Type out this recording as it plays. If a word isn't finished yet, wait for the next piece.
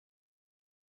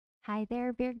Hi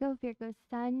there, Virgo,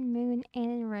 Sun, Moon,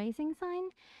 and Rising sign.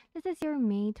 This is your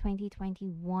May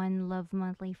 2021 Love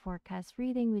Monthly Forecast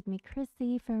reading with me,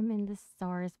 Krissy, from In the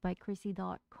Stars by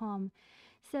Krissy.com.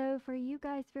 So, for you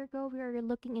guys, Virgo, we are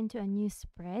looking into a new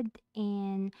spread,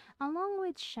 and along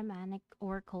with shamanic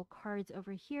oracle cards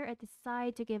over here at the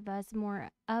side to give us more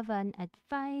of an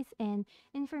advice and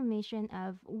information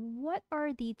of what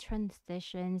are the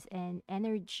transitions and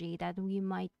energy that we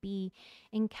might be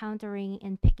encountering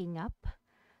and picking up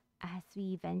as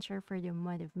we venture for the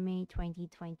month of May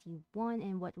 2021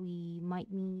 and what we might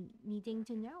be needing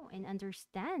to know and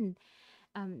understand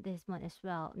this month as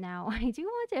well. Now, I do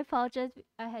want to apologize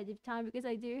ahead of time because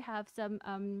I do have some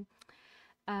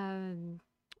um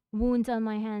wounds on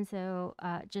my hand, so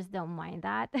just don't mind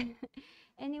that.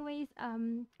 Anyways,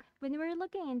 when we're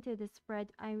looking into the spread,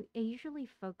 I usually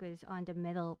focus on the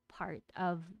middle part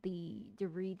of the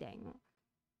reading,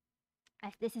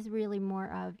 as this is really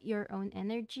more of your own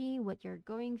energy, what you're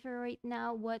going through right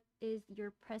now, what is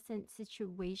your present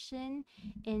situation,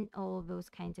 and all of those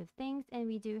kinds of things. And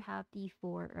we do have the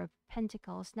Four of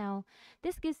Pentacles. Now,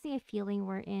 this gives me a feeling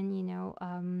we're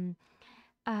in,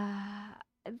 uh,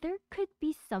 there could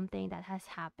be something that has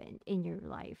happened in your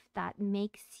life that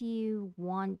makes you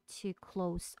want to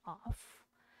close off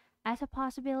as a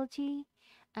possibility.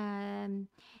 Um,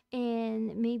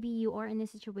 and maybe you are in a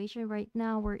situation right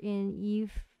now wherein you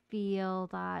feel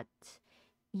that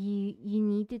you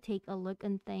need to take a look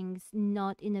on things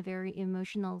not in a very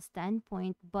emotional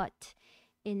standpoint, but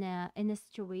in a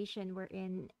situation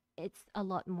wherein it's a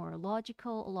lot more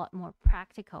logical, a lot more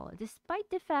practical, despite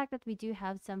the fact that we do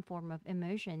have some form of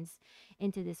emotions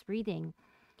into this reading.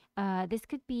 This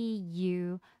could be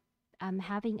you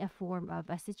having a form of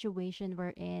a situation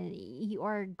wherein you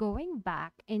are going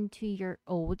back into your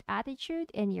old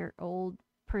attitude and your old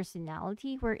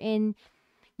personality, wherein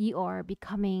you are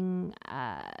becoming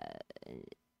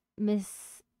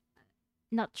mis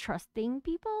not trusting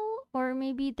people, or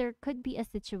maybe there could be a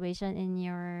situation in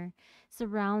your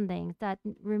surroundings that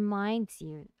reminds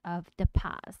you of the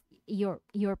past, your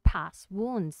past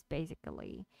wounds,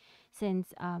 basically,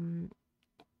 since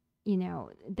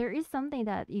there is something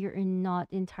that you're not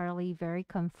entirely very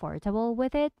comfortable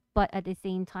with it, but at the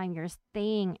same time, you're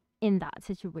staying in that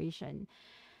situation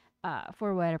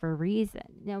for whatever reason.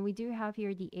 Now, we do have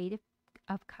here the Eight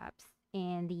of Cups,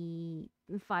 and the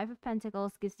Five of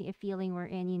Pentacles gives me a feeling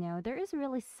wherein, there is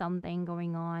really something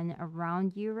going on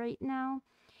around you right now.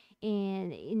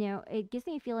 And, it gives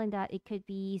me a feeling that it could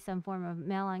be some form of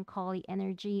melancholy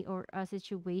energy or a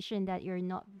situation that you're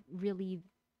not really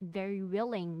very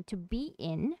willing to be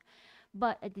in,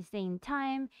 but at the same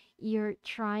time you're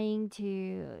trying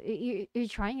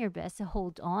your best to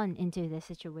hold on into the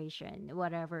situation,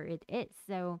 whatever it is.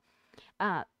 So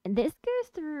this goes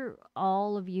through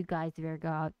all of you guys, Virgo,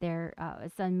 out there,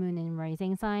 sun, moon, and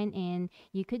rising sign. And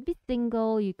you could be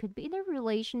single, you could be in a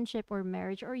relationship or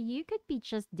marriage, or you could be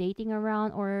just dating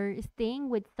around or staying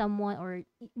with someone, or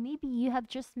maybe you have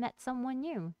just met someone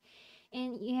new,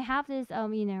 and you have this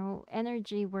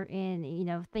energy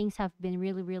wherein things have been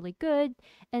really really good,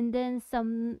 and then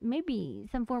maybe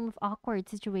some form of awkward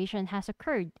situation has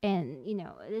occurred, and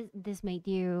this made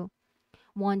you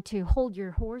want to hold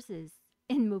your horses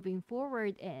in moving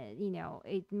forward, and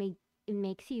it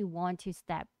makes you want to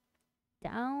step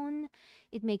down,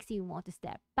 it makes you want to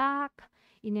step back.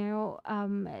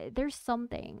 There's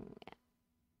something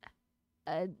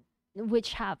uh,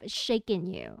 which have shaken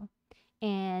you,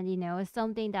 and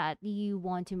something that you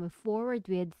want to move forward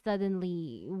with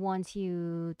suddenly wants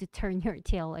you to turn your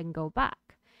tail and go back.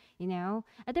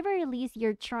 At the very least,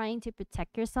 you're trying to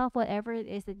protect yourself, whatever it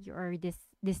is that you're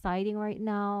deciding right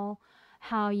now,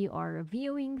 how you are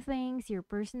viewing things, your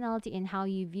personality, and how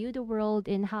you view the world,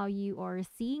 and how you are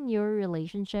seeing your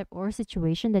relationship or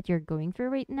situation that you're going through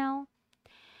right now.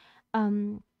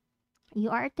 um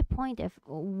you are at the point of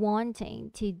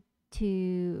wanting to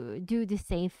do the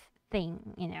safe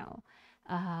thing,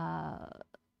 uh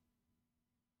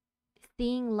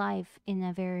seeing life in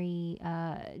a very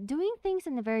doing things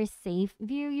in a very safe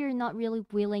view. You're not really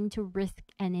willing to risk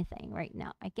anything right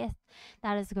now, I guess.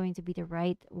 That is going to be the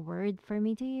right word for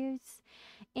me to use.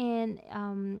 And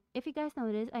if you guys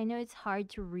notice, I know it's hard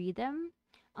to read them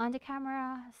on the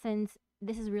camera, since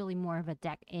this is really more of a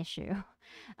deck issue.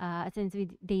 Since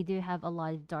they do have a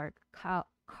lot of dark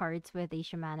cards with the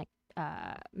shamanic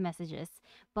messages.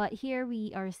 But here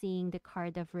we are seeing the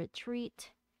card of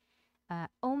retreat,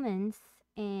 omens,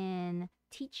 and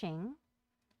teaching.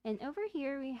 And over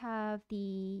here we have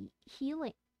the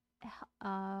healing,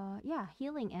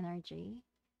 healing energy.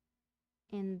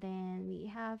 And then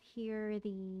we have here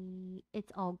the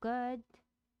it's all good.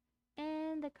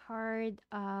 the card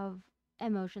of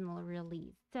emotional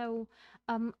release. So,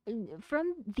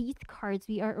 from these cards,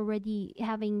 we are already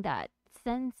having that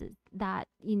sense that,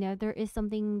 there is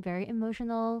something very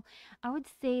emotional. I would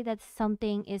say that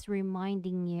something is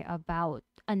reminding you about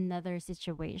another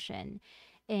situation,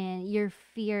 and your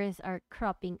fears are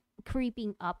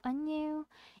creeping up on you.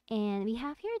 And we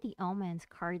have here the omens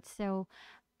card. So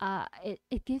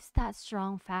it gives that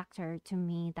strong factor to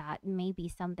me that maybe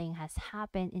something has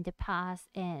happened in the past,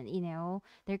 and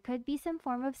there could be some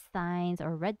form of signs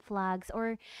or red flags,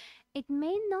 or it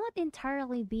may not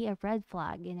entirely be a red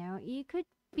flag. You could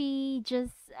be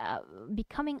just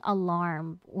becoming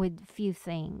alarmed with few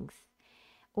things,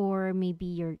 or maybe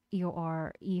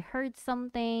you heard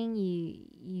something,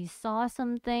 you saw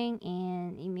something,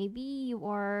 and maybe you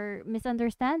are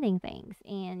misunderstanding things,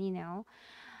 and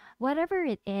whatever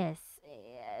it is,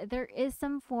 there is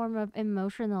some form of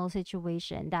emotional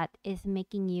situation that is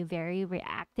making you very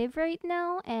reactive right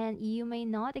now, and you may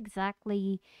not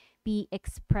exactly be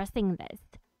expressing this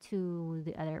to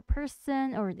the other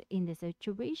person or in the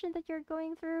situation that you're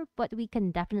going through, but we can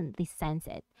definitely sense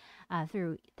it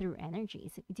through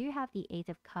energies. We do have the Eight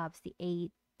of Cups, the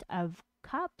Eight of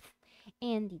Cups,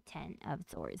 and the Ten of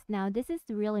Swords. Now, this is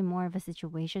really more of a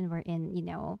situation wherein,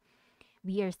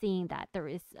 we are seeing that there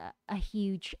is a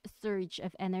huge surge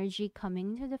of energy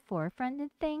coming to the forefront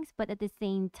of things, but at the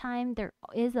same time, there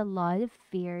is a lot of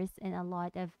fears and a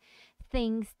lot of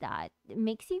things that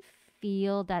makes you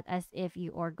feel that as if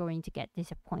you are going to get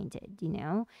disappointed.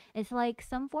 It's like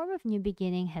some form of new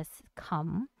beginning has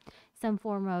come, some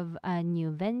form of a new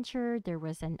venture. There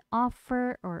was an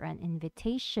offer or an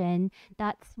invitation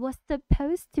that was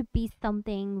supposed to be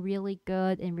something really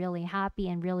good and really happy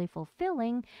and really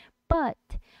fulfilling, but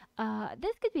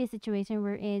this could be a situation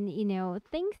wherein,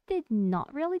 things did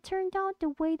not really turn out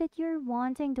the way that you're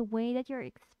wanting, the way that you're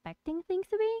expecting things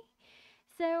to be.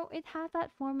 So it has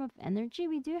that form of energy.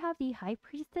 We do have the High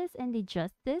Priestess and the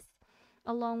Justice,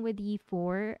 along with the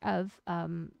Four of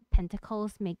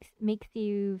Pentacles, makes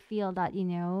you feel that,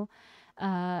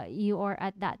 you are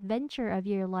at that venture of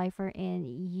your life wherein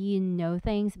you know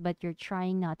things, but you're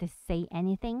trying not to say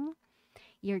anything.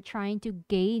 You're trying to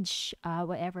gauge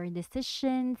whatever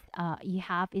decisions you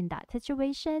have in that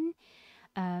situation.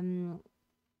 Um,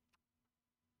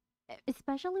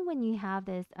 especially when you have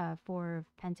this Four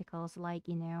of Pentacles, like,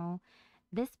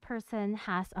 this person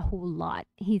has a whole lot.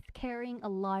 He's carrying a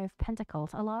lot of pentacles,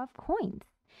 a lot of coins,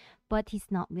 but he's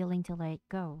not willing to let it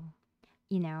go.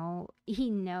 He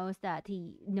knows that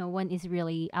no one is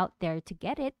really out there to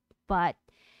get it, but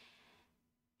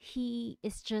he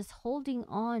is just holding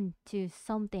on to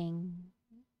something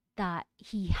that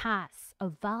he has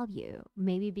of value,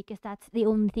 maybe because that's the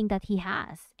only thing that he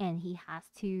has, and he has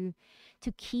to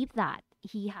keep that.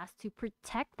 He has to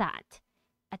protect that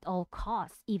at all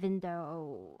costs, even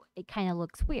though it kind of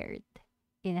looks weird,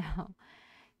 you know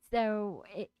so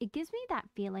it gives me that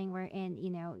feeling wherein,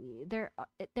 there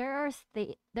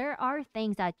are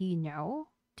things that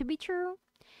to be true.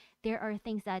 There are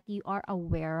things that you are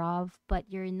aware of, but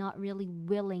you're not really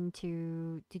willing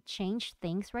to change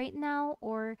things right now.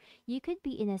 Or you could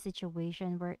be in a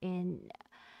situation wherein,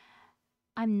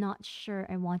 I'm not sure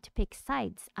I want to pick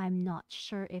sides. I'm not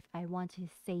sure if I want to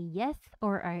say yes,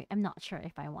 or I'm not sure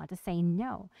if I want to say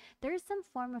no. There's some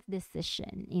form of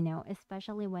decision,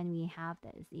 especially when we have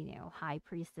this, High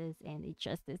Priestess and the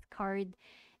Justice card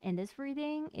in this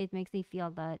reading. It makes me feel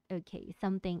that, okay,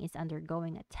 something is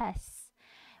undergoing a test,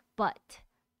 but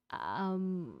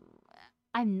um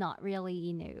I'm not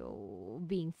really,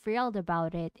 being thrilled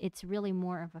about it. It's really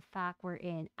more of a fact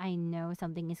wherein I know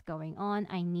something is going on.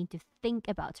 I need to think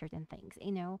about certain things.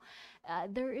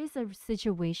 There is a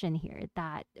situation here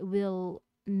that will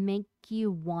make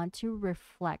you want to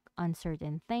reflect on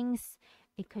certain things.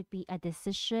 It could be a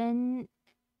decision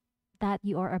that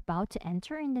you are about to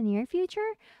enter in the near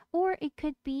future, or it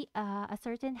could be a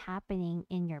certain happening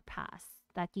in your past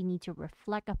that you need to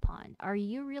reflect upon. Are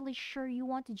you really sure you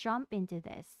want to jump into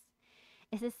this?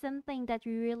 Is this something that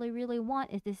you really, really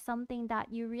want? Is this something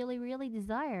that you really, really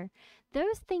desire?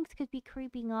 Those things could be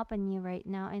creeping up on you right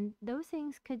now, and those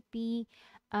things could be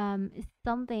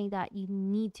something that you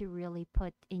need to really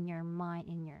put in your mind,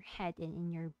 in your head, and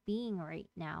in your being right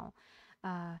now.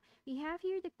 We have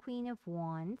here the Queen of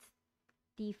Wands,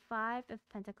 the Five of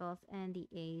Pentacles, and the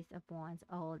Ace of Wands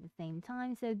all at the same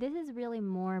time. So this is really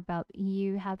more about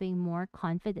you having more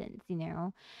confidence.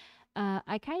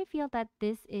 I kind of feel that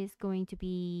this is going to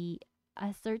be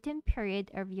a certain period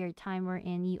of your time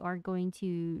wherein you are going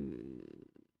to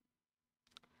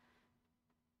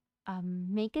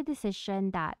make a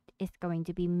decision that is going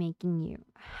to be making you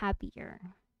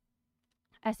happier.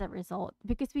 as a result,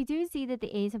 because we do see that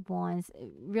the Ace of Wands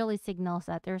really signals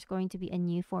that there's going to be a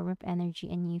new form of energy,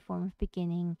 a new form of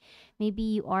beginning. Maybe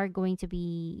you are going to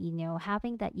be,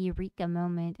 having that eureka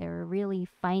moment, or really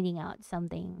finding out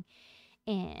something,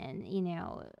 and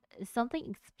something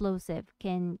explosive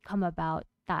can come about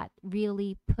that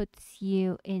really puts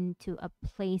you into a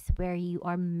place where you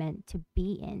are meant to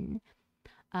be in.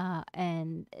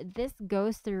 And this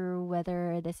goes through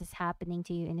whether this is happening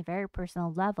to you in a very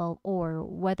personal level, or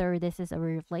whether this is a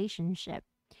relationship,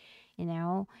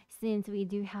 since we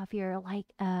do have here, like,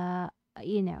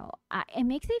 it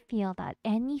makes me feel that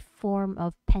any form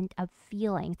of pent up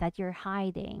feelings that you're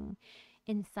hiding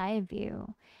inside of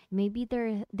you, maybe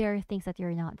there are things that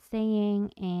you're not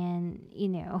saying, and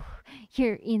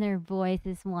your inner voice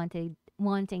is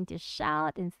wanting to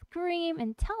shout and scream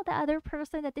and tell the other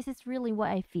person that this is really what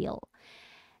I feel,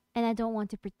 and I don't want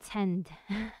to pretend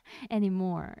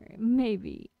anymore,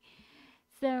 maybe.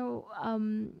 So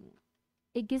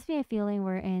it gives me a feeling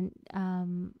wherein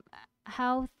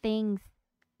how things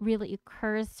really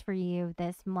occurs for you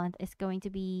this month is going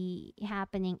to be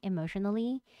happening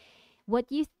emotionally.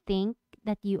 What you think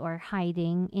that you are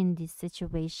hiding in this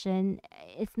situation,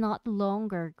 it's not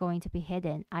longer going to be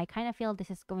hidden. I kind of feel this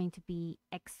is going to be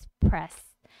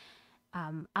expressed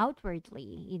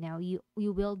outwardly.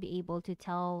 You will be able to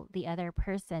tell the other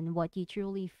person what you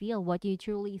truly feel, what you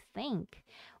truly think,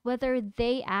 whether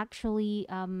they actually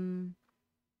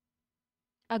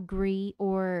agree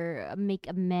or make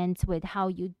amends with how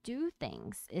you do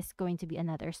things is going to be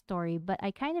another story. But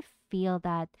I kind of feel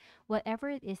that whatever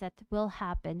it is that will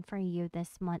happen for you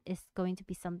this month is going to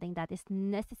be something that is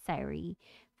necessary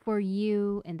for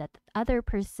you and that other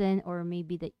person, or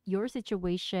maybe that your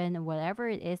situation, whatever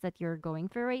it is that you're going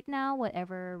through right now,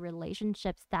 whatever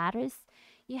relationship status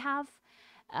you have,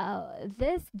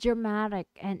 this dramatic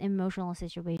and emotional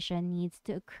situation needs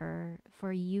to occur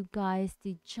for you guys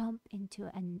to jump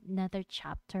into another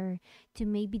chapter, to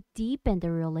maybe deepen the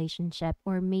relationship,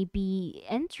 or maybe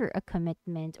enter a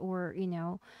commitment, or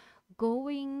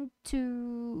going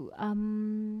to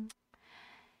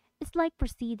it's like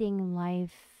proceeding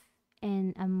life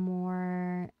in a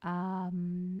more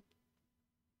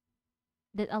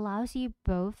that allows you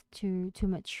both to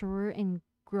mature and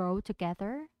grow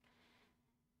together,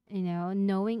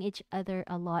 knowing each other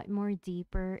a lot more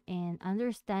deeper, and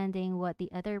understanding what the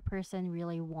other person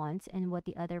really wants and what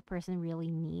the other person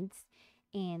really needs,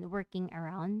 and working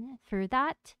around through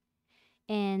that.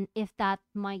 And if that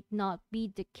might not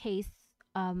be the case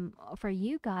for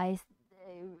you guys,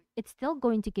 it's still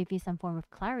going to give you some form of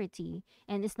clarity,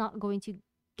 and it's not going to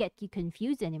get you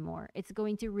confused anymore. It's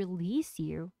going to release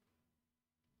you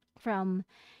from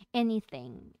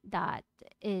anything that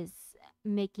is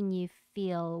making you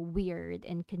feel weird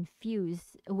and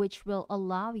confused, which will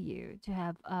allow you to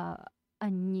have a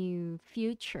new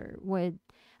future with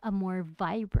a more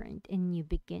vibrant and new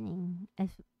beginning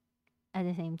as at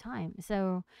the same time.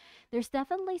 So there's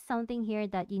definitely something here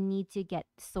that you need to get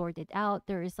sorted out.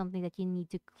 There is something that you need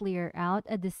to clear out.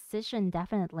 A decision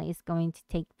definitely is going to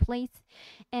take place.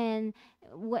 And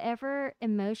whatever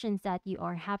emotions that you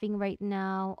are having right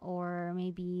now, or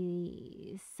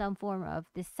maybe some form of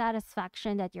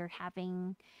dissatisfaction that you're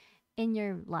having in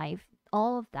your life,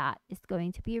 all of that is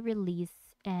going to be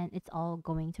released, and it's all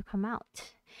going to come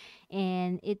out.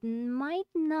 And it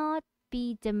might not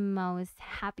be the most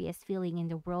happiest feeling in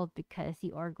the world, because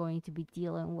you are going to be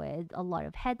dealing with a lot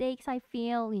of headaches, I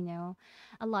feel,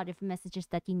 a lot of messages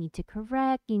that you need to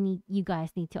correct, you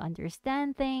guys need to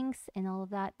understand things and all of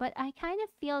that. But I kind of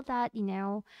feel that,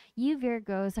 you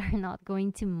Virgos are not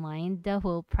going to mind the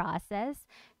whole process,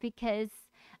 because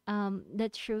the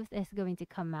truth is going to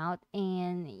come out,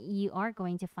 and you are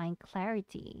going to find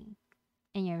clarity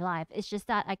in your life. It's just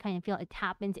that I kind of feel it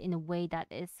happens in a way that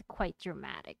is quite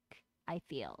dramatic, I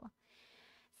feel.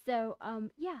 So,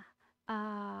 yeah.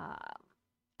 Uh,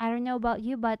 I don't know about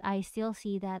you, but I still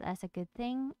see that as a good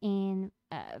thing. And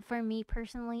for me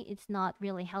personally, it's not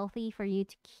really healthy for you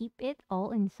to keep it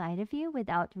all inside of you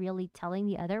without really telling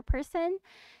the other person,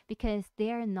 because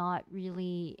they're not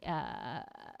really a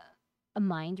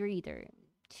mind reader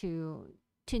to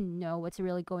to know what's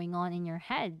really going on in your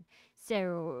head.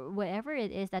 So whatever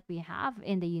it is that we have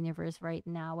in the universe right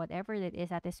now, whatever it is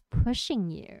that is pushing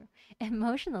you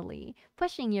emotionally,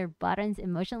 pushing your buttons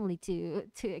emotionally to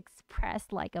express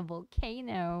like a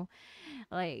volcano,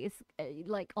 like it's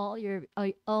like all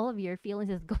of your feelings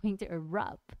is going to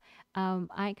erupt.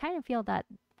 I kind of feel that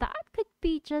that could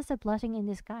be just a blessing in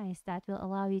disguise that will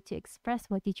allow you to express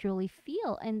what you truly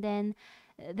feel, and then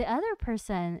the other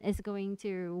person is going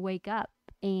to wake up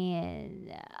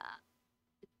and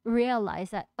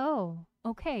realize that, oh,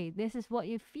 Okay, this is what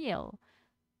you feel.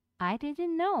 I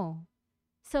didn't know.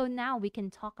 So now we can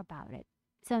talk about it.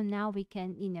 So now we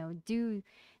can, do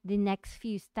the next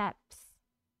few steps.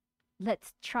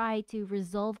 Let's try to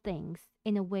resolve things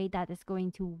in a way that is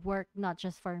going to work not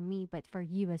just for me but for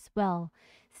you as well.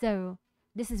 So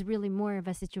this is really more of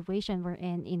a situation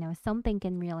wherein something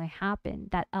can really happen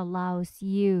that allows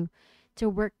you to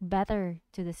work better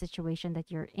to the situation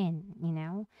that you're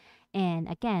in. And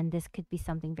again, this could be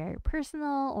something very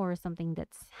personal or something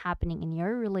that's happening in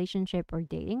your relationship or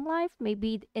dating life.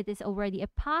 Maybe it is already a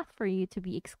path for you to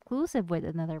be exclusive with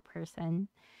another person.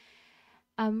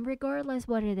 Regardless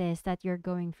what it is that you're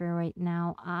going through right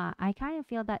now, I kind of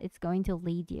feel that it's going to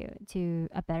lead you to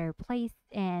a better place,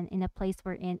 and in a place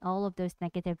wherein all of those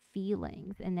negative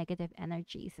feelings and negative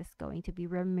energies is going to be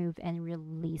removed and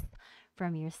released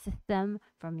from your system,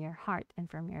 from your heart,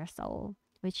 and from your soul,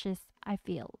 which is, I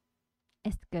feel,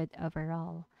 is good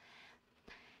overall.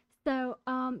 So,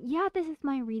 yeah, this is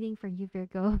my reading for you,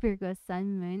 Virgo, Virgo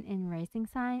Sun, Moon, and Rising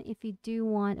sign. If you do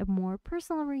want a more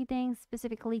personal reading,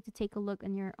 specifically to take a look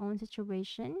on your own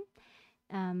situation,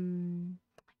 um,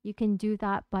 you can do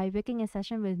that by booking a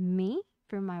session with me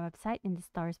through my website in the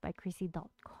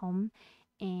starsbykrissy.com.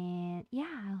 And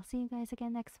yeah, I'll see you guys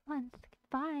again next month.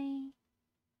 Bye.